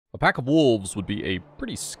pack of wolves would be a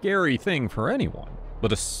pretty scary thing for anyone,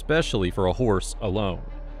 but especially for a horse alone.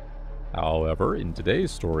 However, in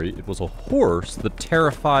today's story, it was a horse that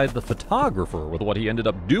terrified the photographer with what he ended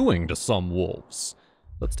up doing to some wolves.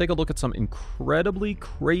 Let's take a look at some incredibly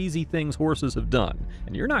crazy things horses have done,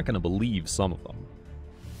 and you're not going to believe some of them.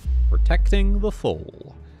 Protecting the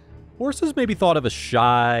foal. Horses may be thought of as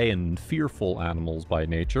shy and fearful animals by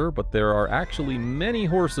nature, but there are actually many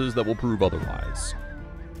horses that will prove otherwise.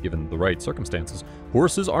 Given the right circumstances,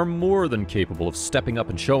 horses are more than capable of stepping up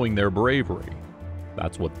and showing their bravery.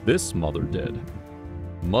 That's what this mother did.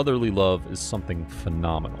 Motherly love is something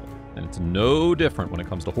phenomenal, and it's no different when it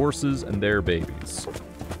comes to horses and their babies.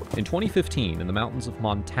 In 2015, in the mountains of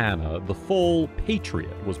Montana, the foal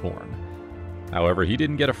Patriot was born. However, he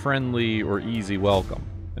didn't get a friendly or easy welcome,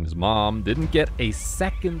 and his mom didn't get a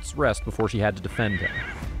second's rest before she had to defend him.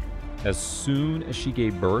 As soon as she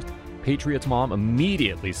gave birth, Patriot's mom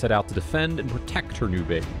immediately set out to defend and protect her new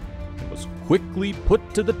baby, and was quickly put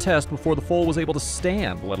to the test before the foal was able to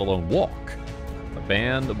stand, let alone walk. A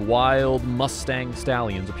band of wild Mustang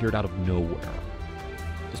stallions appeared out of nowhere.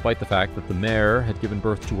 Despite the fact that the mare had given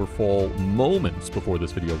birth to her foal moments before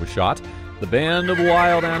this video was shot, the band of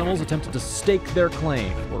wild animals attempted to stake their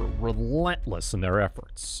claim and were relentless in their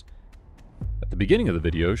efforts. At the beginning of the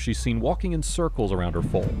video, she's seen walking in circles around her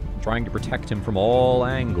foal, trying to protect him from all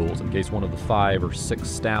angles in case one of the 5 or 6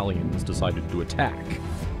 stallions decided to attack.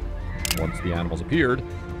 Once the animals appeared,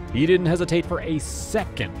 he didn't hesitate for a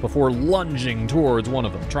second before lunging towards one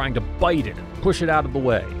of them, trying to bite it and push it out of the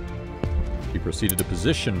way. She proceeded to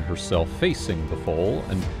position herself facing the foal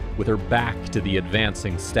and with her back to the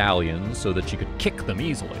advancing stallions so that she could kick them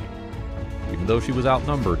easily. Even though she was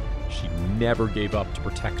outnumbered, she never gave up to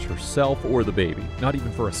protect herself or the baby, not even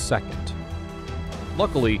for a second.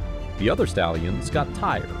 Luckily, the other stallions got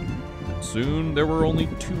tired, and soon there were only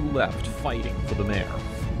 2 left fighting for the mare.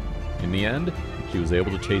 In the end, she was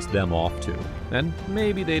able to chase them off too, and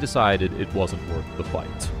maybe they decided it wasn't worth the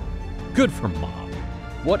fight. Good for Mom.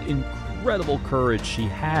 What incredible courage she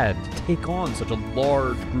had to take on such a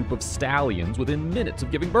large group of stallions within minutes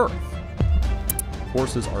of giving birth.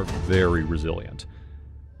 Horses are very resilient.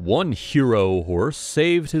 One hero horse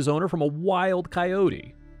saved his owner from a wild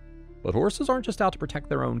coyote. But horses aren't just out to protect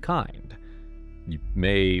their own kind. You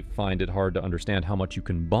may find it hard to understand how much you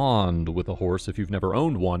can bond with a horse if you've never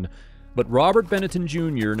owned one, but Robert Benetton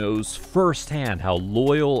Jr. knows firsthand how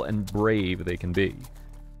loyal and brave they can be.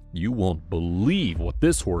 You won't believe what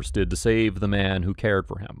this horse did to save the man who cared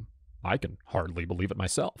for him. I can hardly believe it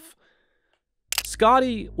myself.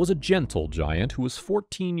 Scotty was a gentle giant who was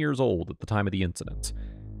 14 years old at the time of the incident.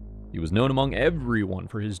 He was known among everyone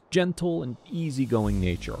for his gentle and easygoing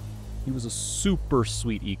nature. He was a super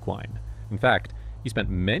sweet equine. In fact, he spent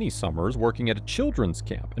many summers working at a children's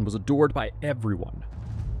camp and was adored by everyone.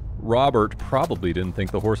 Robert probably didn't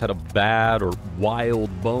think the horse had a bad or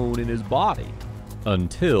wild bone in his body,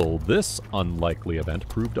 until this unlikely event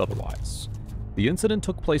proved otherwise. The incident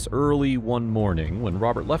took place early one morning when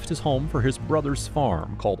Robert left his home for his brother's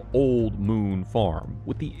farm called Old Moon Farm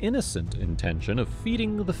with the innocent intention of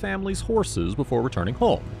feeding the family's horses before returning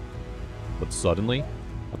home. But suddenly,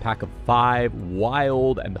 a pack of 5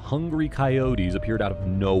 wild and hungry coyotes appeared out of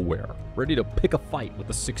nowhere, ready to pick a fight with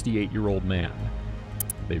the 68-year-old man.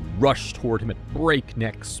 They rushed toward him at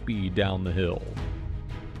breakneck speed down the hill.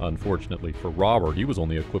 Unfortunately for Robert, he was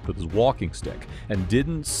only equipped with his walking stick and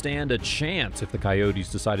didn't stand a chance if the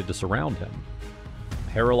coyotes decided to surround him.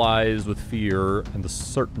 Paralyzed with fear and the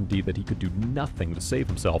certainty that he could do nothing to save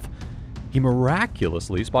himself, he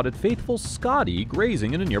miraculously spotted faithful Scotty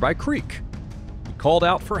grazing in a nearby creek. He called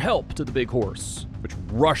out for help to the big horse, which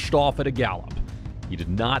rushed off at a gallop. He did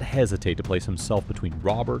not hesitate to place himself between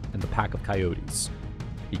Robert and the pack of coyotes.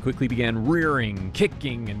 He quickly began rearing,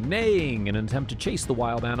 kicking, and neighing in an attempt to chase the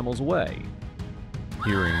wild animals away.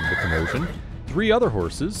 Hearing the commotion, 3 other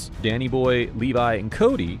horses, Danny Boy, Levi, and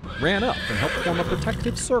Cody, ran up and helped form a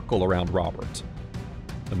protective circle around Robert.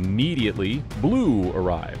 Immediately, Blue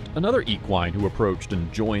arrived, another equine who approached and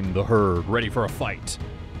joined the herd, ready for a fight.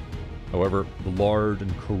 However, the large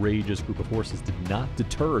and courageous group of horses did not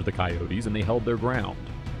deter the coyotes, and they held their ground.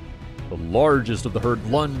 The largest of the herd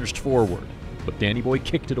lunged forward, but Danny Boy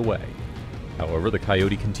kicked it away. However, the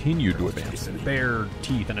coyote continued to advance, bared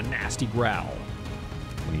teeth and a nasty growl.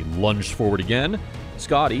 When he lunged forward again,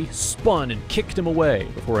 Scotty spun and kicked him away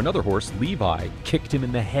before another horse, Levi, kicked him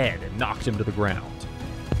in the head and knocked him to the ground.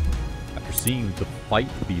 After seeing the fight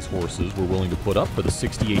these horses were willing to put up for the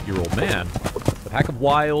 68-year-old man, the pack of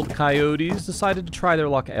wild coyotes decided to try their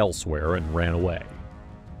luck elsewhere and ran away.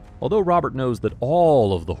 Although Robert knows that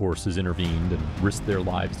all of the horses intervened and risked their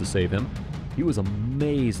lives to save him, he was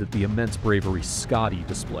amazed at the immense bravery Scotty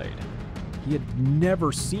displayed. He had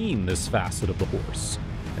never seen this facet of the horse,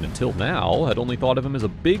 and until now had only thought of him as a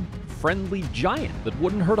big, friendly giant that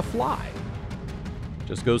wouldn't hurt a fly.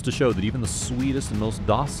 Just goes to show that even the sweetest and most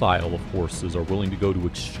docile of horses are willing to go to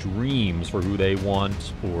extremes for who they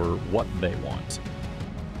want or what they want.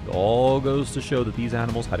 It all goes to show that these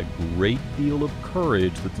animals had a great deal of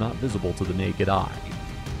courage that's not visible to the naked eye.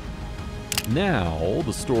 Now,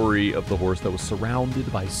 the story of the horse that was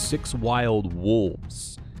surrounded by 6 wild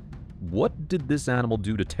wolves. What did this animal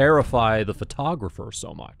do to terrify the photographer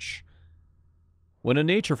so much? When a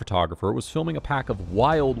nature photographer was filming a pack of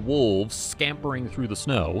wild wolves scampering through the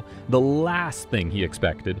snow, the last thing he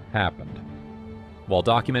expected happened. While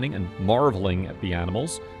documenting and marveling at the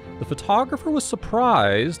animals, the photographer was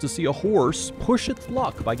surprised to see a horse push its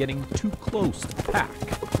luck by getting too close to the pack.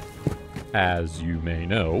 As you may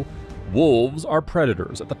know, wolves are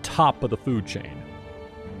predators at the top of the food chain.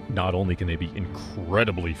 Not only can they be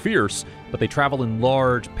incredibly fierce, but they travel in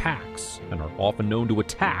large packs and are often known to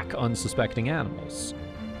attack unsuspecting animals.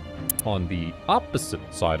 On the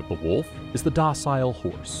opposite side of the wolf is the docile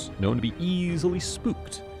horse, known to be easily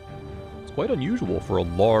spooked. It's quite unusual for a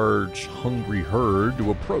large, hungry herd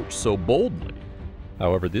to approach so boldly.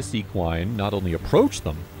 However, this equine not only approached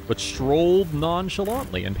them, but strolled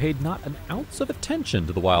nonchalantly and paid not an ounce of attention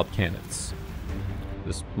to the wild candidates.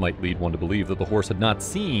 This might lead one to believe that the horse had not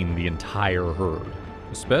seen the entire herd,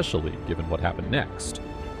 especially given what happened next.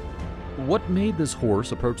 What made this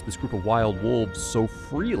horse approach this group of wild wolves so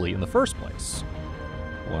freely in the first place?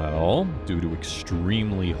 Well, due to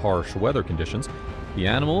extremely harsh weather conditions, the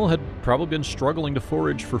animal had probably been struggling to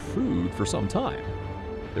forage for food for some time.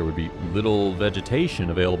 There would be little vegetation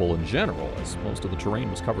available in general, as most of the terrain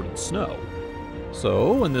was covered in snow.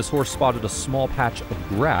 So, when this horse spotted a small patch of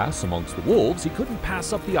grass amongst the wolves, he couldn't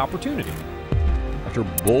pass up the opportunity. After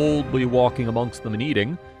boldly walking amongst them and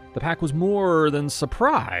eating, the pack was more than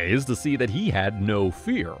surprised to see that he had no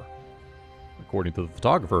fear. According to the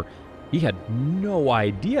photographer, he had no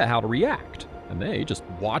idea how to react, and they just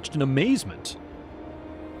watched in amazement.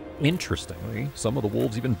 Interestingly, some of the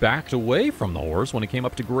wolves even backed away from the horse when it came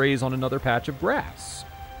up to graze on another patch of grass.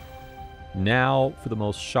 Now for the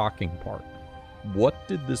most shocking part. What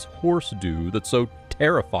did this horse do that so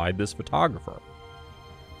terrified this photographer?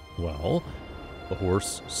 Well, the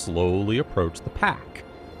horse slowly approached the pack,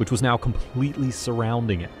 which was now completely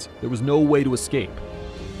surrounding it. There was no way to escape.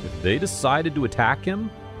 If they decided to attack him,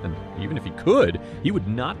 and even if he could, he would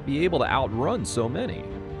not be able to outrun so many.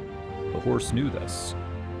 The horse knew this,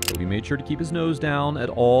 so he made sure to keep his nose down at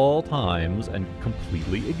all times and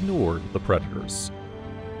completely ignored the predators.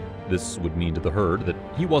 This would mean to the herd that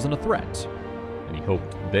he wasn't a threat, and he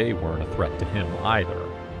hoped they weren't a threat to him either.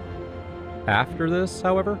 After this,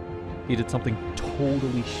 however, he did something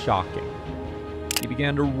totally shocking. He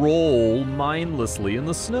began to roll mindlessly in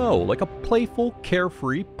the snow like a playful,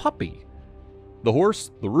 carefree puppy. The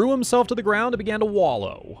horse threw himself to the ground and began to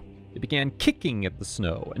wallow. It began kicking at the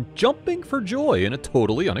snow and jumping for joy in a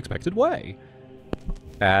totally unexpected way.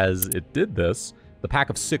 As it did this, the pack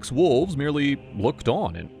of 6 wolves merely looked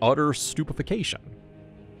on in utter stupefaction.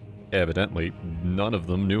 Evidently, none of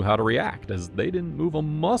them knew how to react, as they didn't move a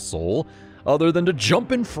muscle other than to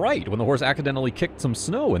jump in fright when the horse accidentally kicked some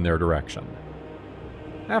snow in their direction.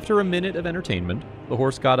 After a minute of entertainment, the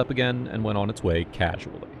horse got up again and went on its way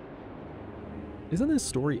casually. Isn't this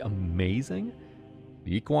story amazing?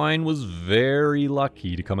 The equine was very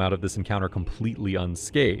lucky to come out of this encounter completely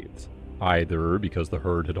unscathed, either because the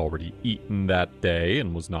herd had already eaten that day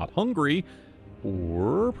and was not hungry,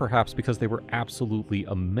 or perhaps because they were absolutely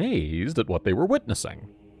amazed at what they were witnessing.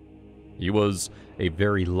 He was a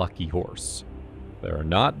very lucky horse. There are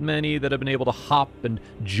not many that have been able to hop and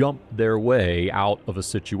jump their way out of a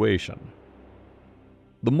situation.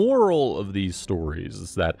 The moral of these stories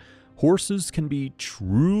is that horses can be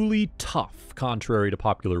truly tough, contrary to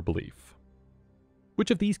popular belief. Which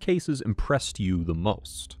of these cases impressed you the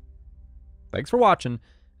most? Thanks for watching,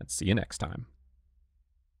 and see you next time.